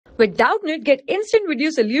With Doubtnut, get instant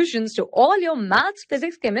video solutions to all your maths,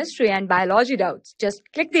 physics, chemistry, and biology doubts. Just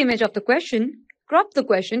click the image of the question, crop the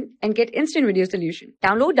question, and get instant video solution.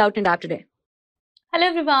 Download Doubtnut app today. Hello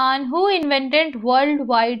everyone, who invented World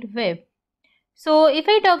Wide Web? So if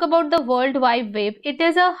I talk about the World Wide Web, it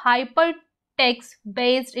is a hypertext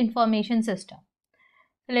based information system.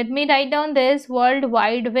 Let me write down this World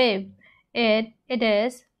Wide Web. It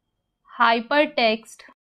is hypertext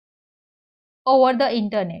over the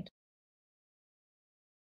internet.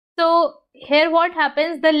 So here what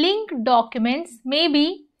happens, the linked documents may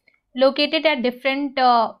be located at different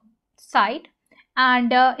site,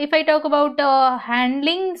 and if I talk about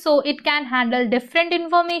handling, so it can handle different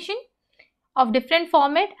information of different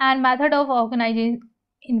format and method of organizing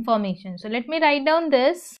information. So let me write down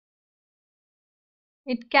this.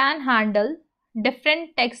 It can handle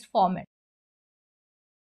different text format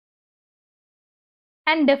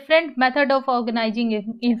and different method of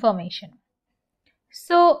organizing information.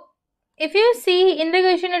 So if you see in the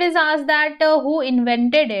question, it is asked that who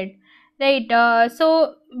invented it, right?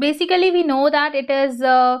 So basically we know that it is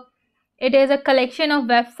a collection of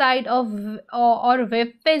website or web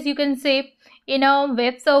page, you can say, in a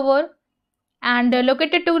web server and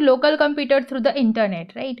located to local computer through the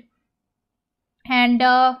internet, right? And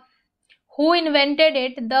who invented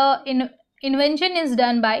it? The invention is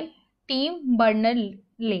done by Tim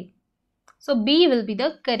Berners-Lee. So B will be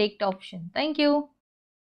the correct option. Thank you.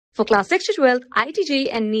 For class 6 to 12, IIT JEE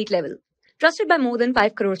and NEET level. Trusted by more than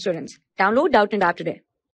 5 crore students. Download Doubtnut app today.